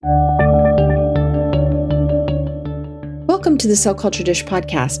to the Cell Culture Dish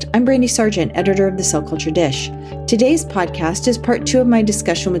podcast. I'm Brandy Sargent, editor of the Cell Culture Dish. Today's podcast is part 2 of my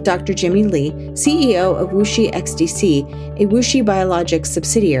discussion with Dr. Jimmy Lee, CEO of WuXi XDC, a WuXi Biologics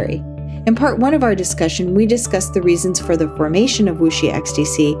subsidiary. In part 1 of our discussion, we discussed the reasons for the formation of WuXi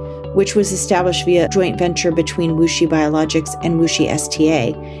XDC, which was established via joint venture between WuXi Biologics and WuXi STA,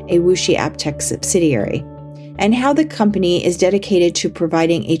 a WuXi AppTec subsidiary, and how the company is dedicated to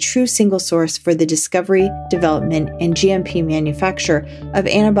providing a true single source for the discovery, development, and GMP manufacture of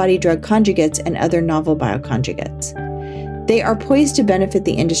antibody-drug conjugates and other novel bioconjugates. They are poised to benefit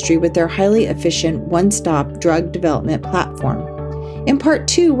the industry with their highly efficient one-stop drug development platform. In part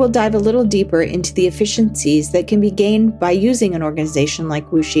 2, we'll dive a little deeper into the efficiencies that can be gained by using an organization like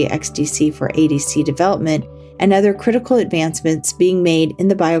WuXi XDC for ADC development and other critical advancements being made in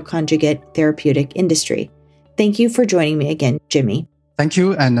the bioconjugate therapeutic industry. Thank you for joining me again, Jimmy. Thank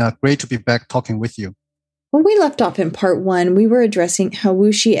you, and great to be back talking with you. When we left off in part 1, we were addressing how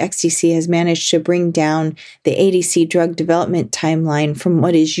WuXi XDC has managed to bring down the ADC drug development timeline from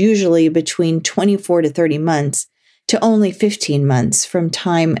what is usually between 24 to 30 months to only 15 months from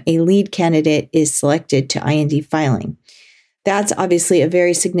time a lead candidate is selected to IND filing. That's obviously a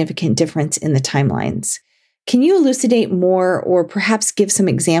very significant difference in the timelines. Can you elucidate more or perhaps give some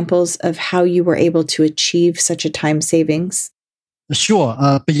examples of how you were able to achieve such a time savings? Sure.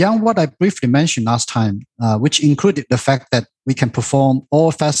 Beyond what I briefly mentioned last time, which included the fact that we can perform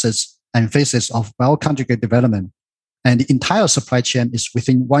all facets and phases of bioconjugate development, and the entire supply chain is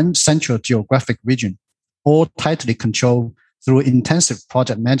within one central geographic region, all tightly controlled through intensive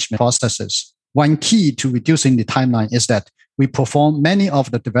project management processes. One key to reducing the timeline is that we perform many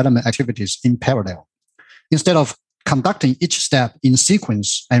of the development activities in parallel. Instead of conducting each step in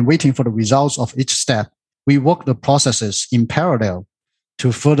sequence and waiting for the results of each step, we work the processes in parallel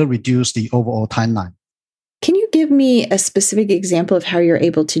to further reduce the overall timeline. Can you give me a specific example of how you're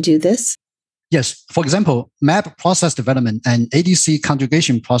able to do this? Yes. For example, mAb process development and ADC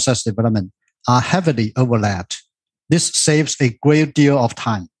conjugation process development are heavily overlapped. This saves a great deal of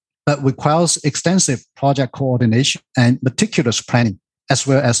time, but requires extensive project coordination and meticulous planning, as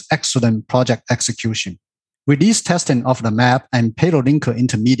well as excellent project execution. Release testing of the mAb and payload linker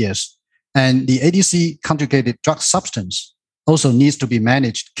intermediates and the ADC conjugated drug substance also needs to be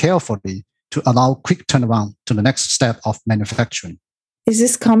managed carefully to allow quick turnaround to the next step of manufacturing. Is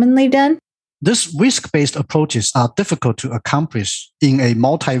this commonly done? These risk-based approaches are difficult to accomplish in a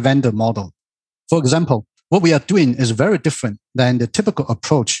multi-vendor model. For example, what we are doing is very different than the typical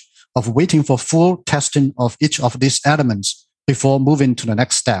approach of waiting for full testing of each of these elements before moving to the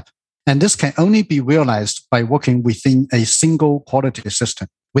next step. And this can only be realized by working within a single quality system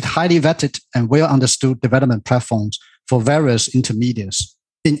with highly vetted and well-understood development platforms for various intermediates.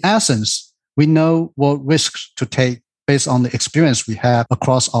 In essence, we know what risks to take based on the experience we have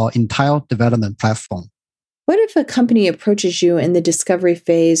across our entire development platform. What if a company approaches you in the discovery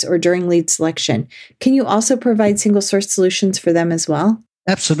phase or during lead selection? Can you also provide single-source solutions for them as well?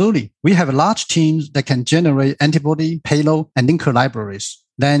 Absolutely. We have large teams that can generate antibody, payload, and linker libraries.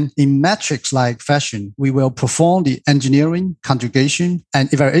 Then, in matrix-like fashion, we will perform the engineering, conjugation,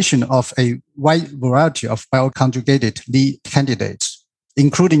 and evaluation of a wide variety of bioconjugated lead candidates,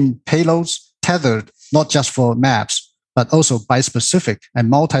 including payloads tethered not just for mAbs, but also bispecific and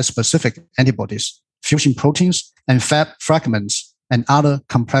multi-specific antibodies, fusion proteins, and Fab fragments, and other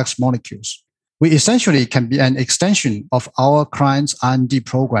complex molecules. We essentially can be an extension of our client's R&D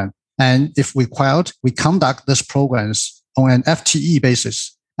program, and if required, we conduct these programs on an FTE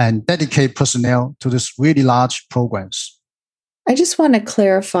basis and dedicate personnel to these really large programs. I just want to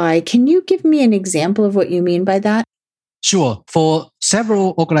clarify, can you give me an example of what you mean by that? Sure. For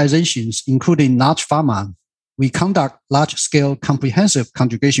several organizations, including large pharma, we conduct large-scale comprehensive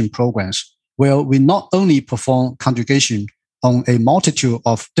conjugation programs where we not only perform conjugation on a multitude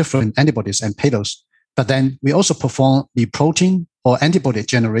of different antibodies and payloads, but then we also perform the protein or antibody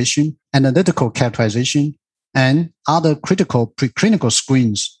generation, analytical characterization, and other critical preclinical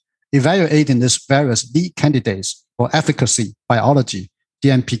screens, evaluating these various lead candidates for efficacy, biology,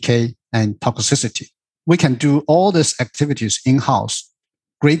 DMPK, and toxicity. We can do all these activities in-house,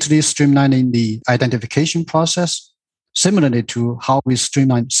 greatly streamlining the identification process, similarly to how we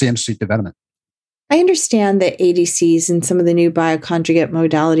streamline CMC development. I understand that ADCs and some of the new bioconjugate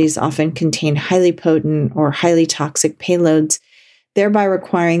modalities often contain highly potent or highly toxic payloads, thereby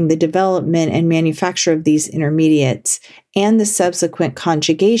requiring the development and manufacture of these intermediates and the subsequent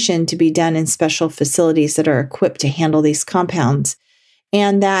conjugation to be done in special facilities that are equipped to handle these compounds,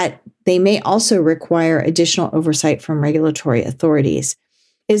 and that they may also require additional oversight from regulatory authorities.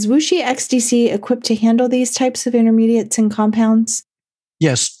 Is WuXi XDC equipped to handle these types of intermediates and compounds?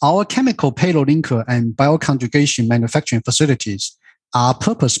 Yes, our chemical payload linker and bioconjugation manufacturing facilities are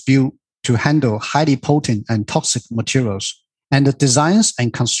purpose-built to handle highly potent and toxic materials. And the designs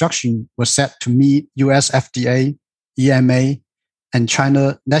and construction were set to meet US FDA, EMA, and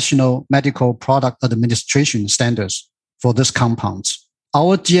China National Medical Product Administration standards for these compounds.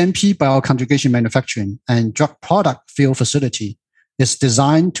 Our GMP bioconjugation manufacturing and drug product field facility is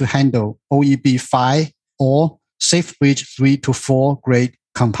designed to handle OEB5 or SafeBridge 3 to 4 grade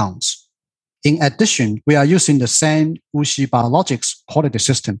compounds. In addition, we are using the same WuXi Biologics quality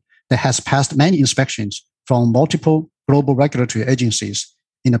system that has passed many inspections from multiple global regulatory agencies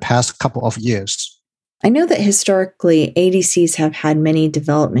in the past couple of years. I know that historically, ADCs have had many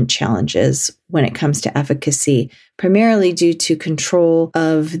development challenges when it comes to efficacy, primarily due to control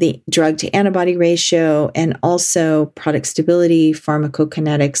of the drug-to-antibody ratio and also product stability,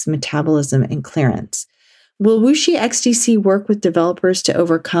 pharmacokinetics, metabolism, and clearance. Will WuXi XDC work with developers to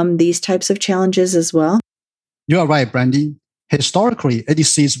overcome these types of challenges as well? You are right, Brandy. Historically,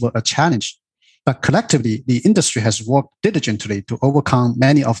 ADCs were a challenge, but collectively, the industry has worked diligently to overcome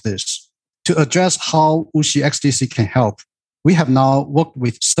many of these. To address how WuXi XDC can help, we have now worked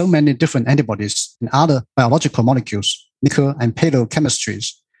with so many different antibodies and other biological molecules, linker and payload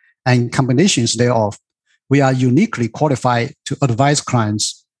chemistries, and combinations thereof. We are uniquely qualified to advise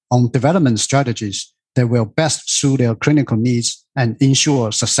clients on development strategies that will best suit their clinical needs and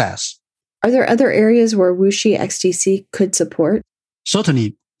ensure success. Are there other areas where WuXi XDC could support?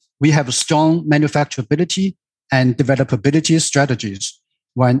 Certainly, we have strong manufacturability and developability strategies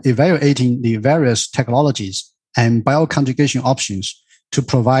when evaluating the various technologies and bioconjugation options to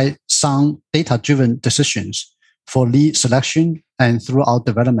provide sound data-driven decisions for lead selection and throughout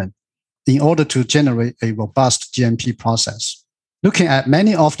development in order to generate a robust GMP process. Looking at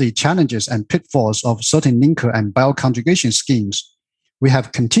many of the challenges and pitfalls of certain linker and bioconjugation schemes, we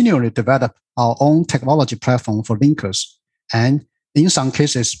have continually developed our own technology platform for linkers and, in some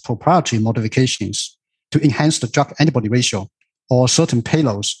cases, proprietary modifications to enhance the drug-antibody ratio or certain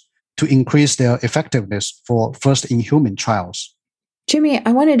payloads to increase their effectiveness for first-in-human trials. Jimmy,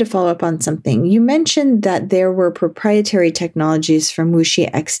 I wanted to follow up on something. You mentioned that there were proprietary technologies from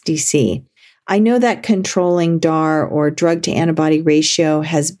WuXi XDC. I know that controlling DAR or drug-to-antibody ratio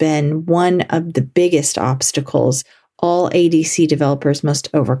has been one of the biggest obstacles all ADC developers must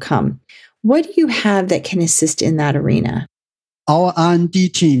overcome. What do you have that can assist in that arena? Our R&D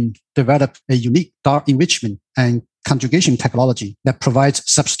team developed a unique DAR enrichment and conjugation technology that provides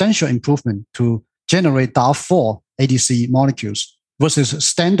substantial improvement to generate DAR4 ADC molecules versus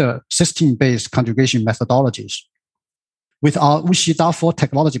standard cysteine-based conjugation methodologies. With our WuXi DAR4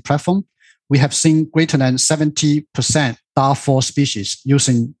 technology platform, we have seen greater than 70% DAR4 species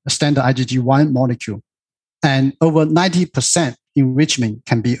using a standard IgG1 molecule, and over 90% enrichment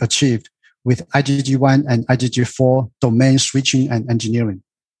can be achieved with IgG1 and IgG4 domain switching and engineering.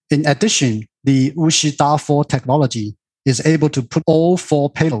 In addition, the WuXi DAR4 technology is able to put all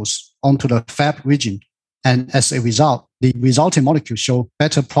 4 payloads onto the Fab region, and as a result, the resulting molecules show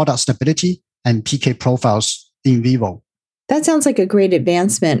better product stability and PK profiles in vivo. That sounds like a great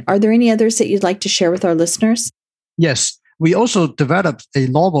advancement. Are there any others that you'd like to share with our listeners? Yes, we also developed a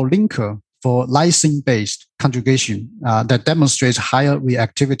novel linker for lysine-based conjugation that demonstrates higher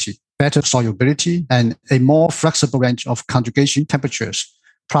reactivity, better solubility, and a more flexible range of conjugation temperatures,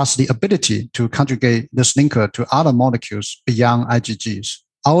 plus the ability to conjugate this linker to other molecules beyond IgGs.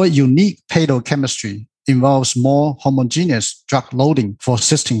 Our unique payload chemistry involves more homogeneous drug loading for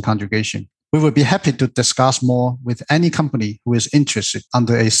cysteine conjugation. We will be happy to discuss more with any company who is interested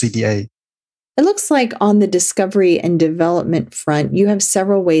under a CDA. It looks like on the discovery and development front, you have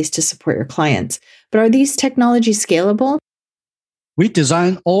several ways to support your clients. But are these technologies scalable? We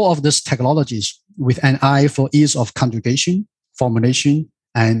design all of these technologies with an eye for ease of conjugation, formulation,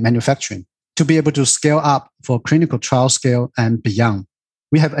 and manufacturing to be able to scale up for clinical trial scale and beyond.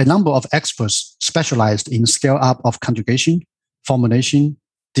 We have a number of experts specialized in scale up of conjugation, formulation,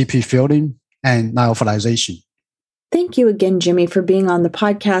 DP filling, and lyophilization. Thank you again, Jimmy, for being on the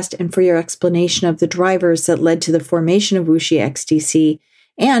podcast and for your explanation of the drivers that led to the formation of WuXi XDC,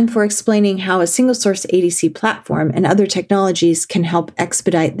 and for explaining how a single-source ADC platform and other technologies can help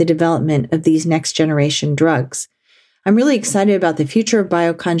expedite the development of these next-generation drugs. I'm really excited about the future of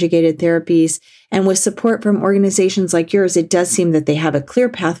bioconjugated therapies, and with support from organizations like yours, it does seem that they have a clear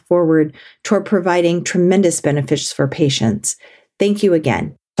path forward toward providing tremendous benefits for patients. Thank you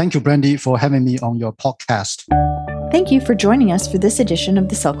again. Thank you, Brandy, for having me on your podcast. Thank you for joining us for this edition of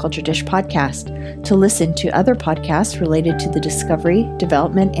the Cell Culture Dish podcast. To listen to other podcasts related to the discovery,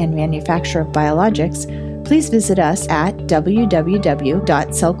 development, and manufacture of biologics, please visit us at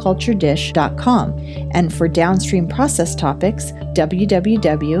www.cellculturedish.com, and for downstream process topics,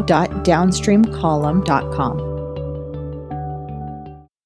 www.downstreamcolumn.com.